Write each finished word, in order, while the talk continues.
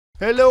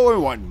Hello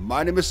everyone,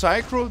 my name is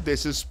Psycrow,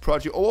 this is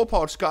Project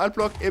Overpowered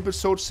Skyblock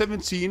episode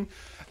 17,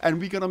 and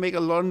we're gonna make a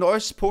lot of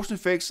noise, potion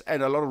effects,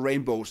 and a lot of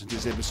rainbows in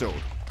this episode.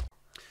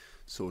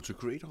 So to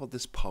create all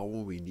this power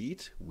we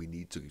need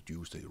to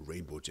use the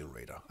rainbow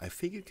generator. I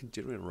think it can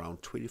generate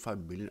around 25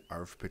 million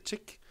RF per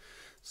tick.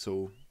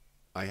 So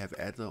I have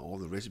added all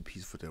the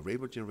recipes for the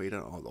rainbow generator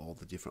and all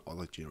the different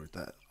other generators.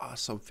 That are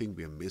something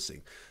we are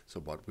missing. So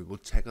but we will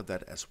tackle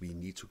that as we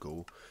need to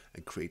go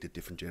and create the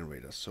different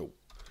generators. So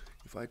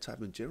if I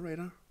type in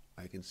generator,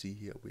 I can see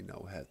here we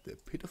now have the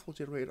pitiful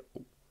generator.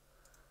 Oh,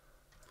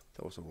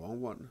 that was the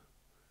wrong one.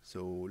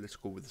 So let's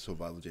go with the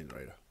survival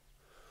generator.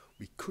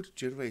 We could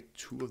generate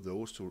two of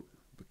those to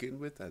begin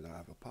with, and I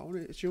have a power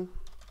issue.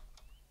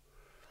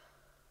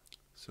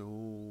 So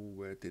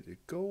where did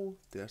it go?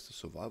 There's the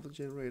survival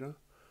generator.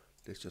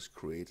 Let's just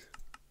create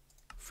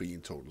 3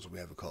 in total, so we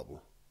have a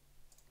couple.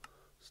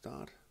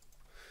 Start.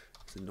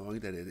 It's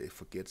annoying that it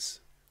forgets.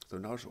 So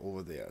now it's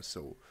over there.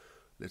 So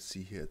let's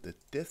see here, the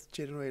death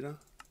generator.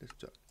 Let's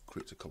just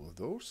create a couple of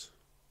those.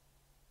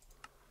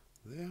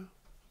 There.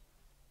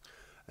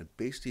 And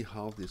basically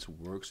how this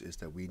works is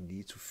that we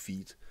need to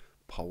feed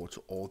power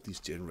to all these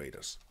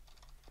generators.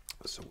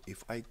 So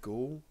if I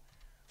go,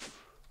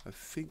 I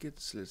think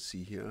it's, let's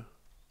see here.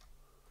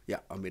 Yeah,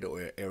 I made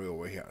an area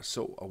over here.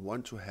 So I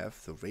want to have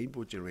the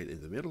rainbow generator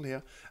in the middle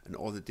here and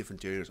all the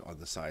different generators on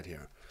the side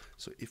here.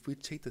 So if we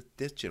take the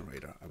death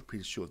generator, I'm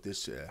pretty sure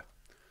this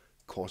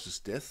causes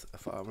death,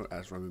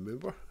 as I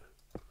remember.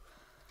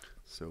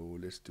 So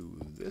let's do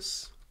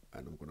this,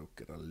 and I'm gonna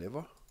get a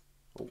lever.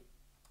 Oh,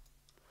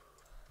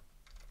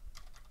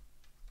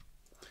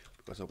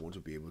 because I want to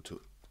be able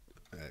to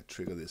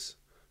trigger this.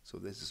 So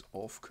this is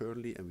off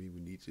currently, and we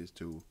need this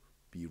to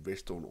be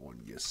redstone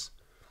on. Yes.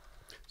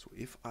 So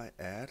if I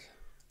add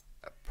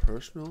a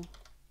personal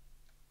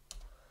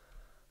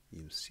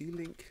EMC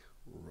link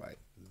right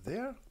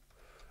there,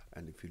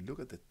 and if you look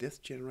at the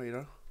death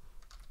generator,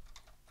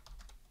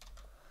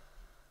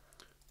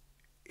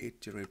 it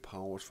generates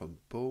powers from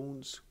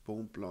bones,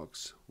 bone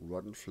blocks,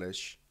 rotten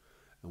flesh,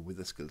 and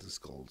wither skeleton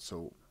skull.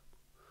 So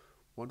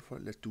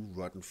let's do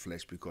rotten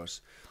flesh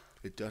because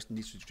it doesn't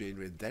need to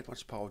generate that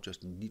much power,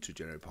 just need to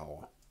generate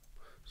power.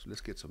 So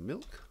let's get some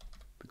milk,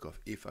 because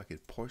if I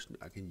get poisoned,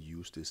 I can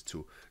use this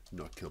to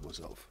not kill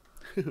myself.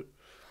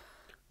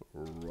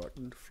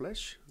 Rotten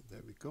flesh,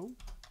 there we go.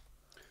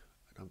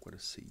 And I'm gonna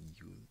see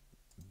you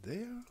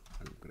there,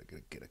 and I'm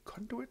gonna get a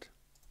conduit.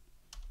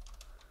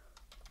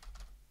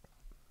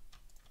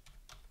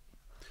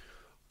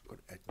 I'm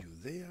gonna add you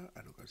there,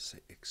 and I'm gonna say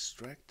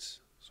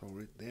extract,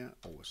 sorry, there,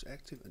 always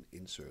active, and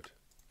insert.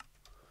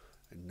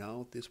 And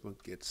now this one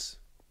gets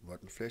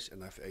rotten flesh,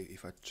 and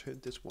if I turn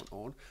this one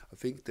on, I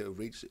think the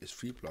range is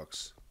 3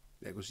 blocks.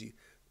 You can see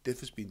death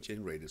has been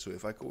generated. So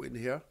if I go in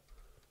here,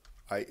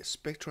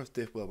 spectra of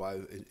death will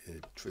arrive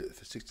in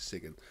 60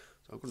 seconds.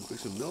 So I'm going to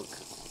drink some milk,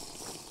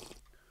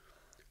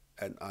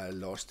 and I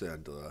lost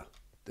the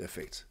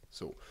effect.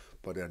 So,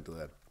 but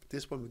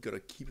this one we gotta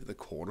keep in the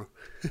corner.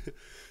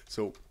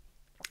 So,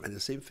 and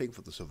the same thing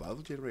for the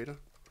survival generator.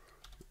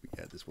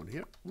 We add this one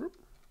here.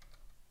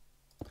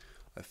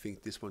 I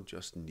think this one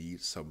just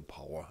needs some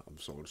power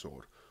of some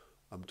sort.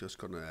 I'm just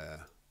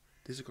gonna,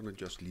 this is gonna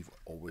just leave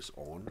always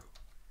on.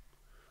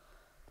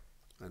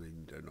 And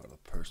then another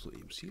personal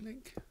EMC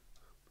link.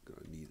 We're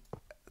gonna need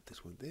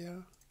this one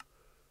there.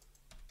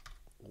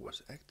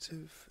 Always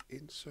active,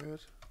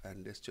 insert,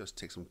 and let's just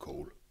take some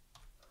coal.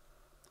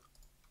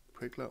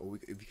 Prickler, or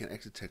we can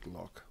actually take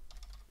lock,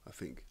 I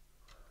think.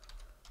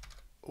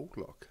 Oak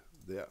lock,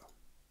 there.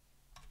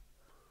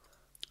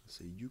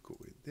 So you go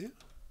in there.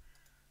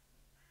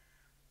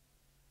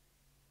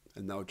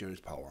 And now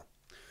generates power.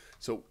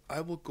 So I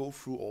will go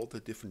through all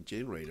the different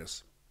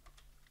generators.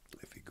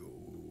 If we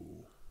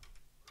go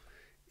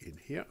in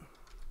here,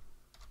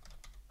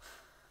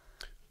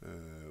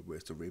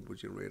 where's the rainbow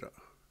generator?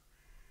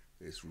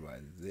 It's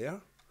right there.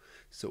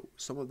 So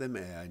some of them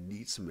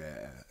need some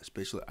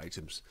special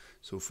items.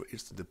 So for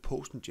instance, the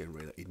potion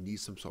generator, it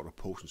needs some sort of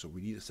potion. So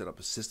we need to set up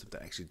a system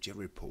that actually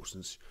generates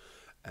potions.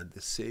 And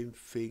the same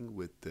thing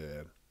with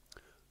the,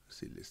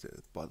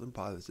 the bottom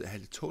part is the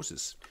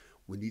halitosis.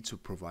 We need to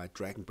provide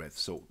dragon breath,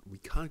 so we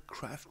can't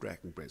craft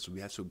dragon breath, so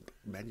we have to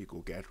manually go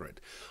gather it.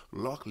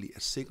 Luckily,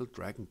 a single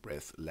dragon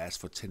breath lasts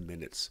for 10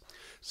 minutes.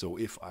 So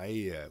if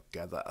I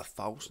gather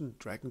 1,000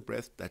 dragon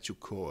breath, that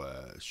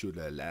should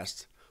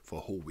last for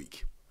a whole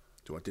week.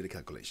 So I did a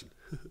calculation.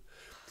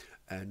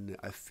 And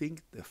I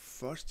think the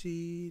first,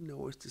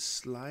 no, it's the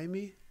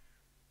slimy.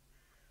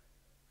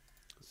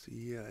 Let's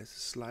see here, it's the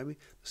slimy.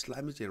 The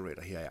slimy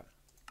generator here, yeah.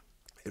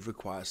 It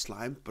requires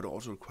slime, but it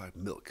also requires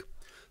milk.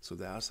 So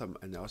there are some,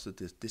 and also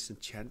this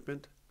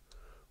disenchantment,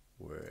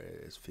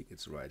 where I think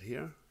it's right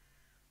here.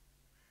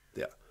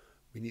 There,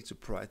 we need to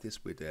provide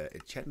this with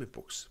enchantment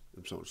books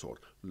of some sort.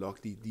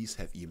 Luckily, these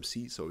have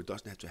EMC, so it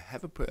doesn't have to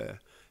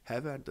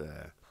have an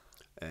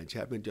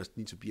enchantment. Just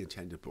needs to be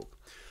enchanted book.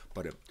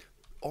 But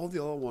all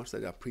the other ones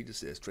that are pretty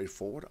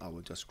straightforward, I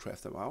will just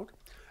craft them out.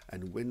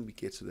 And when we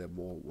get to the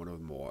one of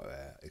the more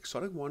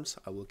exotic ones,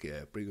 I will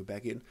bring you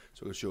back in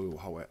so I can show you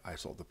how I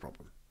solved the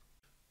problem.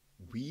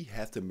 We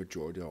have the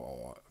majority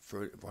of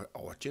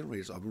our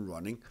generators up and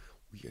running.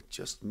 We are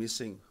just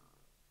missing,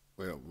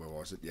 where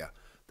was it? Yeah,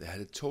 the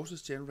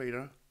halitosis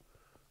generator,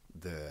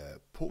 the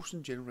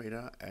potion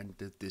generator, and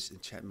the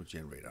disenchantment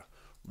generator.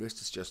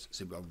 Rest is just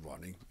simply up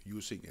running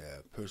using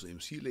personal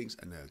MC links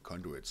and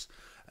conduits.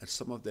 And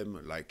some of them,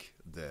 like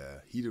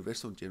the heated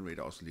redstone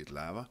generator, also need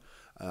lava.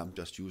 I'm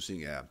just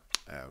using a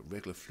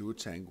regular fluid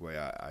tank where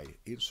I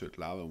insert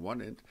lava on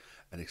one end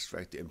and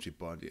extract the empty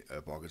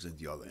buckets in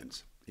the other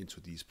end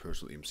into these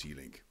personal MC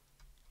link.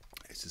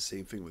 It's the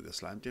same thing with the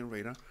slime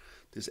generator.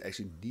 This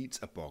actually needs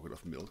a bucket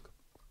of milk,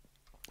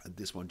 and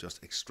this one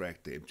just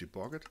extract the empty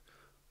bucket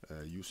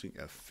using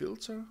a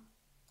filter.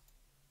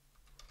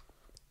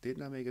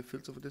 Didn't I make a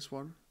filter for this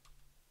one?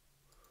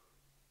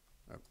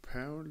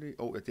 Apparently,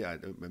 oh yeah,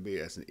 I made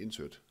it as an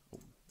insert. Oh,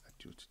 I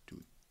just do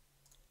it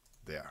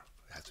there.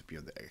 It has to be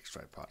on the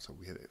extract part. So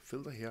we have a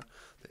filter here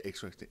that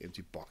extracts the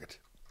empty bucket.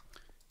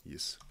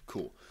 Yes,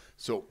 cool.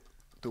 So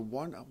the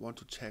one I want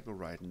to tackle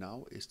right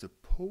now is the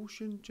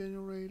potion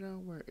generator.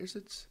 Where is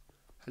it?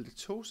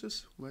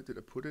 Halitosis. Where did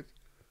I put it?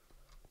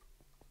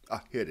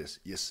 Ah, here it is.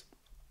 Yes.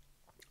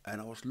 And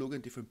I was looking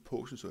at different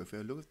potions. So if I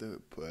look at the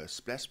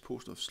splash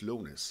potion of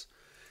slowness,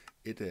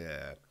 it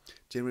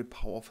generates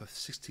power for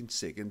 16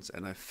 seconds,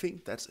 and I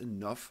think that's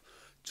enough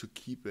to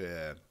keep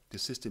the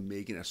system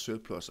making a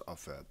surplus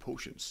of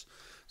potions.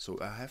 So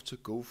I have to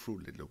go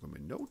through, let's look at my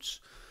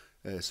notes.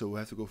 So I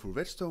have to go through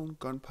redstone,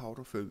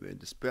 gunpowder,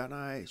 ferment,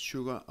 sperrite,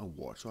 sugar, and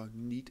water. So I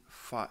need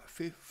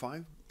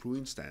five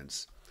brewing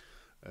stands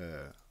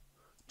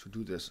to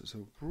do this.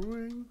 So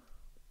brewing.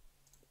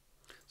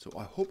 So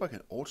I hope I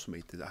can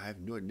automate this. I have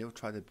never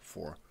tried it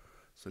before.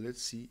 So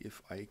let's see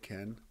if I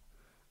can.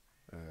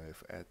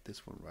 If I add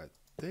this one right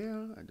there,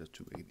 and just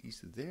to make it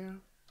easy there.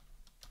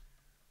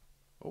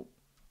 Oh,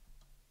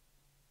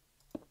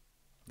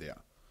 there.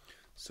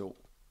 So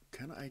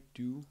can I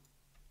do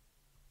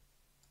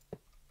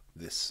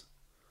this?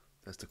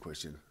 That's the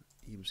question.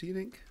 EMC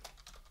link.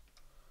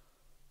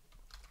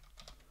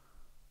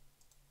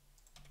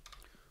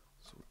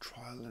 So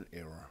trial and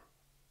error.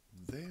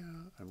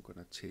 There, I'm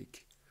gonna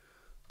take.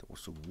 There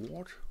was a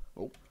ward.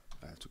 Oh,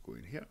 I have to go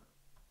in here.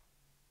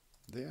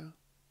 There.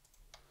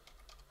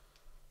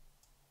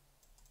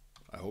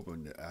 I hope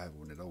I have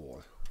another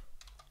wall.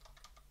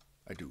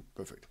 I do,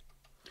 perfect.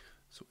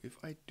 So if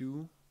I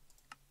do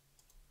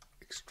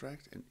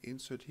extract and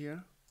insert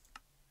here,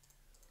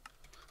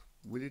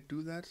 will it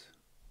do that?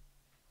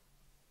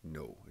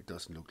 No, it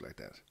doesn't look like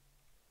that.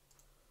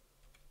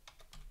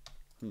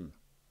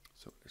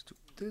 So let's do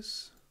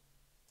this.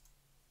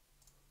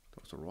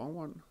 That was the wrong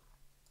one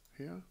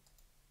here.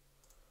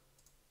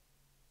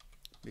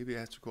 Maybe I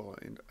have to go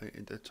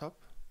in the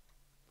top.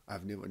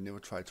 I've never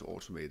tried to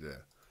automate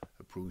a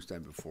brewing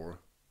stand before.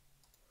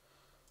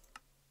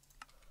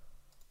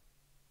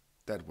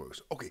 That works.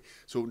 Okay,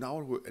 so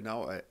now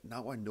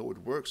I know it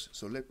works.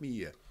 So let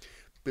me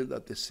build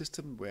up the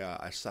system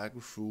where I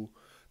cycle through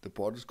the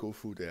bottles, go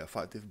through the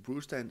 5 different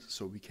brew stands,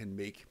 so we can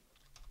make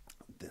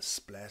the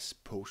splash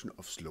potion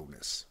of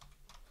slowness.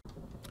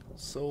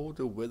 So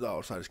the weather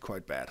outside is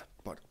quite bad,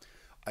 but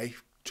I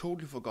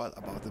totally forgot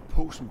about the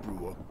potion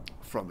brewer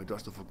from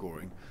Industrial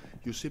Forgoring.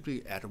 You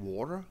simply add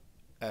water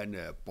and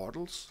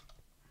bottles.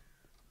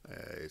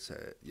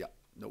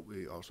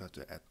 We also have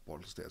to add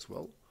bottles there as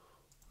well.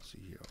 Let's see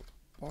here,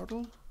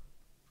 bottle.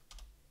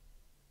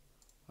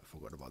 I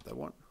forgot about that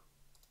one.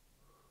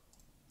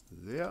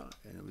 There,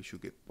 and we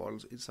should get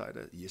bottles inside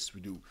it. Yes,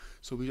 we do.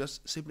 So we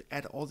just simply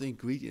add all the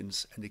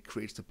ingredients and it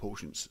creates the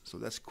potions. So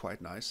that's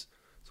quite nice.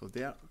 So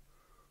there,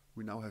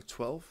 we now have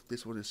 12.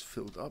 This one is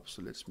filled up.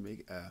 So let's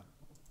make a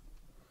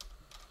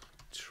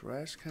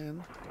trash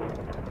can.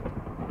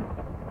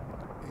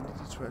 Into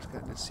the trash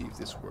can. Let's see if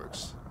this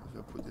works. If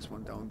I put this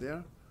one down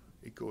there,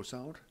 it goes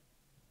out,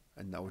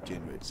 and now it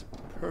generates.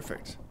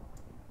 Perfect.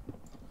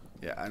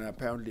 Yeah, and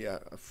apparently I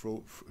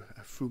threw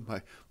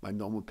my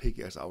normal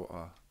pickaxe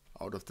out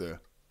of the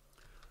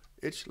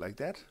edge like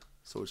that,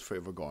 so it's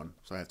forever gone.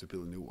 So I have to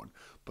build a new one.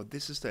 But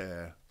this is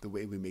the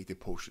way we make the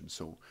potion.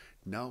 So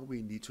now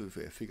we need to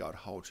figure out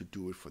how to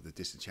do it for the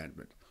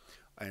disenchantment.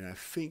 And I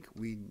think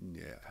we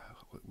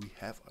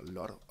have a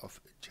lot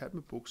of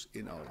enchantment books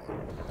in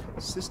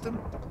our system.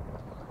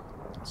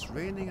 It's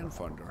raining and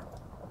thunder.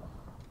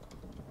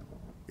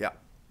 Yeah,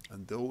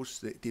 and those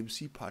the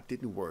DMC part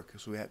didn't work,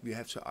 so we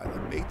have to either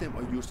make them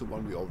or use the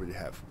one we already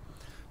have.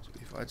 So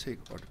if I take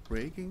out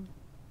breaking,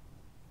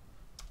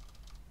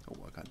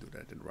 oh, I can't do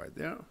that then right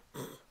there.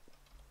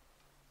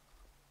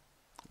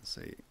 Let's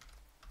say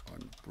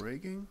on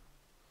breaking,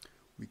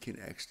 we can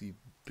actually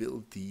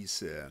build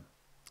these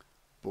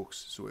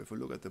books. So if we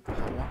look at the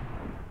power,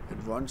 it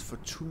runs for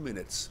 2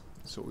 minutes.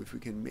 So if we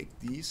can make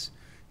these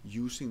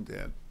using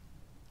the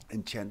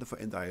enchanter for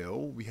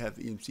NIO, we have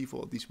EMC for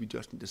all these. We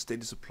just need a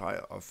steady supply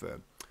of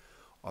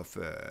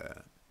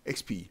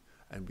XP,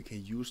 and we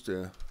can use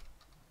the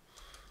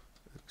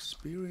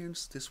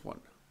experience, this one,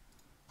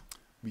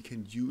 we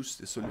can use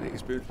the solid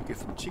experience we get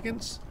from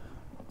chickens,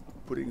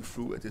 putting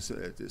through at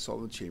the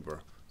solvent chamber.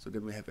 So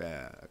then we have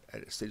a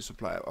steady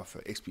supply of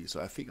XP.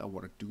 So I think I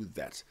want to do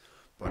that.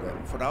 But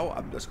for now,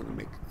 I'm just going to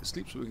make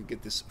sleep so we can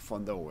get this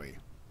thunder away.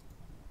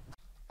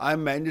 I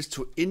managed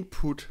to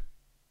input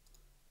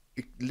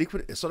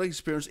liquid solid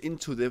experience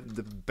into the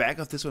back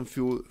of this one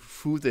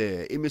through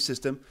the image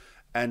system,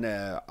 and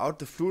out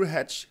the fluid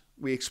hatch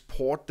we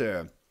export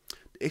the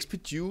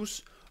XP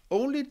juice,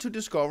 only to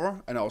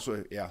discover, and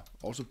also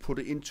put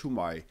it into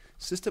my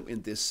system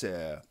in this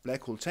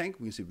black hole tank.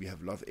 We can see we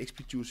have a lot of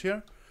XP juice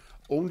here,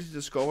 only to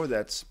discover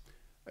that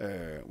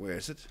where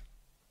is it?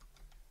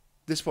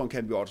 This one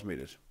can be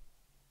automated.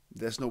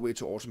 There's no way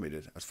to automate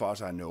it, as far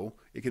as I know.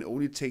 It can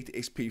only take the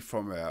XP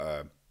from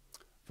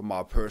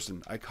our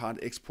person. I can't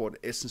export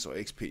essence or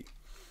XP.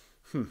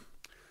 So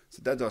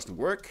that doesn't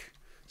work.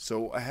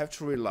 So I have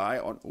to rely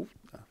on. Oh,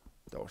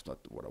 that was not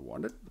what I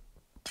wanted.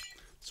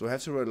 So I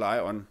have to rely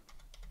on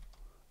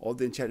all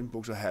the enchanting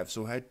books I have.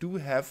 So I do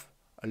have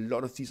a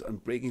lot of these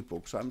unbreaking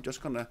books. So I'm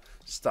just gonna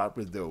start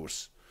with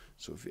those.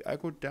 So if I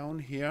go down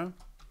here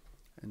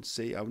and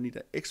say I need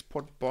an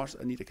export bus,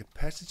 I need a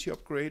capacity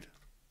upgrade.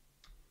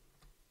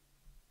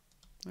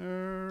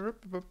 So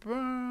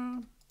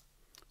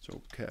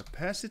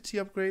capacity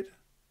upgrade.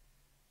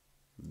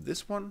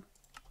 This one.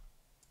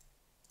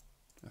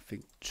 I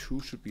think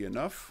 2 should be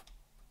enough.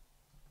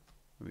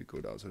 Let me go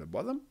down to the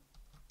bottom.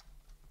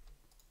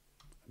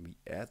 And we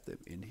add them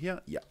in here.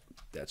 Yeah,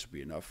 that should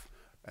be enough.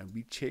 And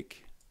we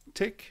tick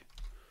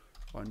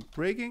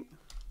unbreaking.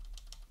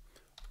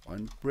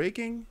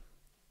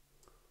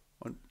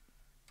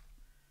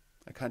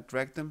 I can't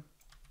drag them.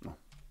 No,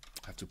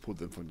 I have to pull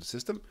them from the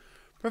system.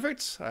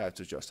 Perfect. I have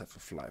to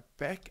fly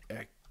back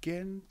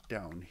again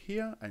down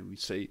here, and we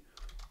say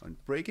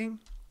unbreaking,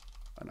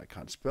 and I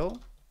can't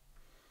spell.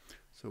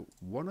 So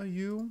one of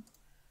you,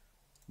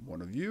 and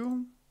one of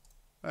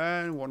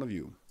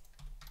you.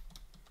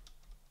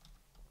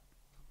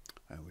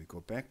 And we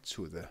go back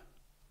to the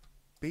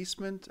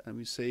basement, and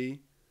we say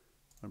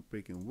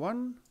unbreaking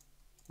 1,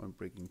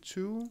 unbreaking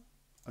 2,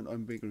 and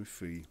unbreaking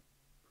 3.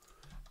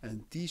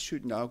 And these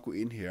should now go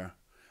in here.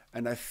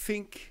 And I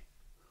think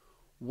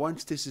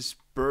once this is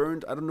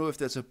burned, I don't know if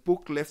there's a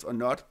book left or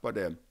not, but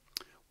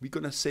we're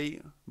gonna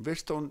say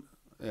redstone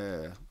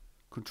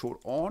control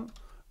on.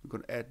 We're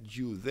gonna add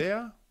you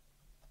there.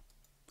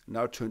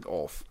 Now turned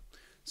off.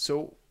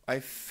 So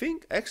I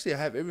think actually I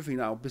have everything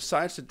now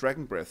besides the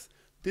dragon breath.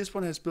 This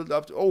one has built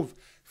up to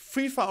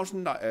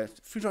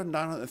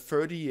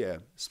 3,930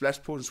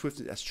 splash potion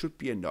swiftness. That should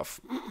be enough.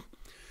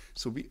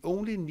 So we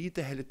only need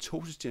the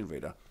halitosis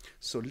generator.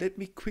 So let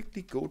me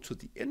quickly go to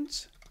the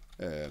end.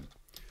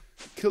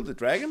 Kill the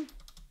dragon.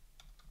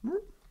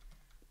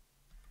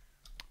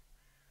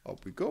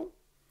 Up we go.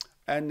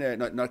 And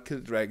not kill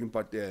the dragon,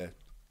 but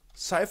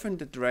siphon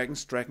the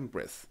dragon's dragon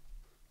breath.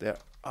 There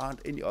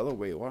aren't any other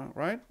way,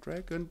 right?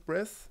 Dragon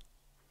breath.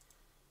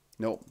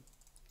 No,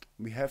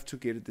 we have to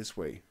get it this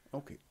way.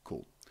 Okay,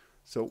 cool.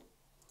 So,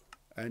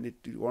 and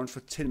it runs for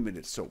 10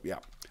 minutes. So yeah.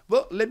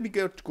 Well, let me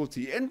go to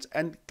the end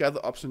and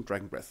gather up some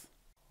dragon breath.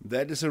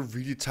 That is a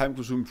really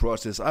time-consuming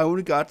process. I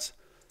only got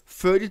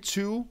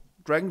 32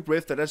 dragon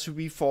breath. That should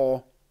be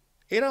for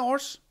 8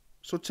 hours.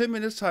 So 10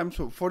 minutes times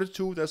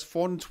 42, that's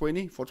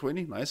 420.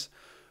 420, nice.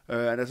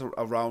 And that's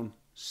around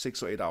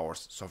 6 or 8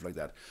 hours, stuff like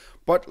that.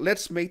 But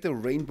let's make the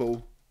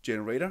rainbow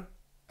generator.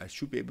 I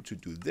should be able to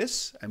do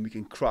this, and we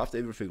can craft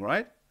everything,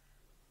 right?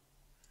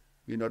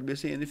 We're not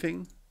missing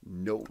anything.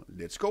 No,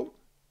 let's go.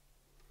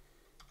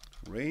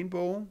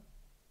 Rainbow.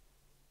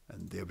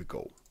 And there we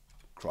go.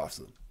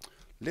 Crafted.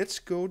 Let's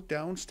go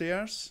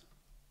downstairs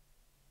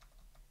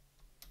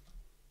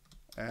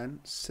and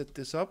set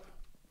this up.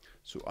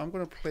 So I'm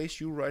going to place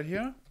you right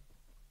here.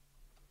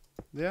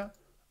 There.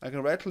 I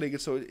can right click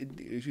it so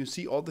you can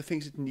see all the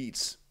things it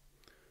needs.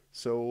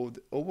 So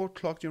the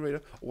overclock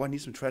generator. Oh, I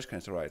need some trash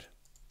cans, right?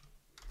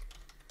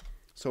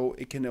 So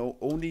it can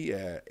only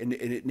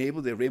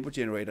enable the rainbow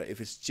generator if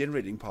it's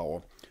generating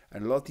power.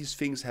 And a lot of these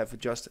things have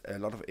just a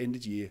lot of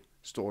energy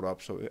stored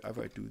up. So if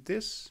I do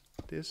this,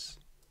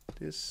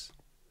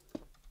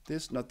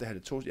 not the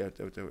halitosis, yeah,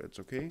 it's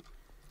okay.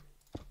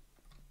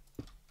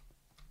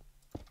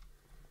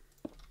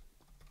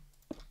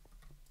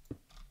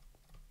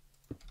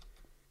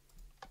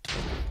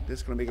 This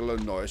is gonna make a lot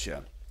of noise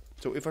here.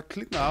 So if I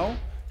click now,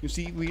 you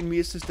see we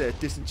miss the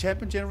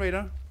disenchantment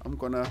generator. I'm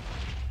gonna.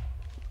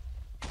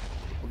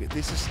 Okay,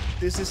 this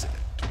is.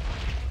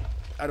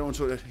 I don't want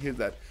to hear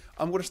that.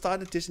 I'm gonna start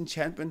the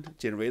disenchantment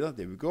generator.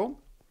 There we go.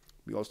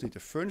 We also need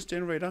the furnace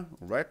generator.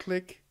 Right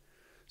click.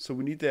 So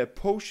we need the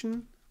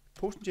potion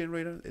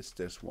generator. It's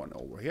this one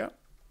over here.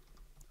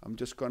 I'm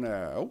just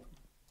gonna.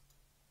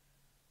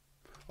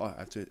 I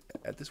have to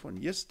add this one.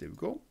 Yes, there we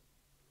go.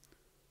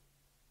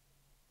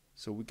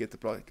 So we get the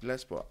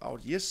glass bar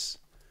out. Yes.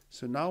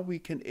 So now we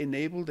can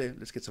enable the.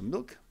 Let's get some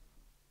milk.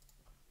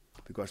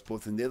 Because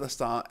both the nether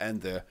star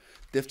and the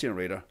death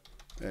generator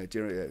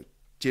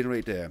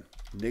generate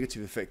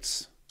negative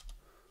effects.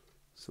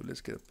 So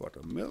let's get a pot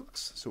of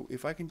milks. So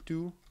if I can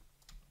do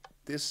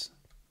this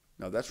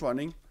Now that's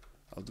running.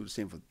 I'll do the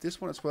same for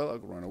this one as well. I'll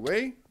go run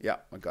away. Yeah,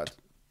 I got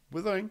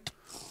withering.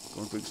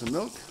 Go and drink some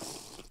milk.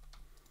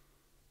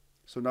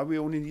 So now we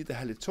only need the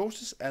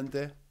halitosis and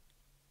the...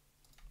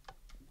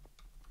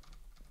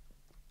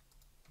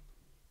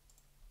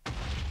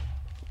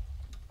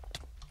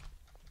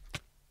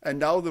 And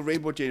now the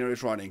rainbow generator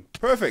is running.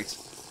 Perfect.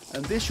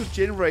 And this should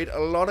generate a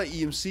lot of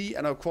EMC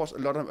and of course a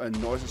lot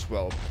of noise as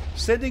well.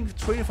 Sending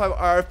 25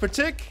 RF per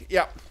tick.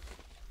 Yeah.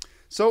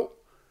 So,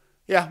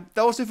 yeah,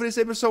 that was it for this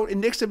episode. In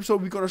next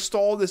episode, we're going to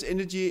store this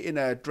energy in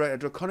a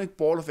draconic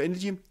ball of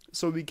energy.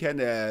 So we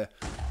can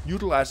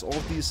utilize all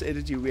this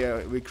energy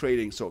we're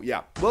creating. So,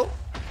 yeah. Well,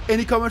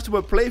 any comments to my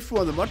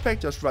playthrough on the mod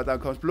pack, just write down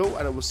comments below.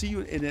 And I will see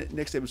you in the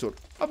next episode.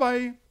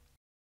 Bye-bye.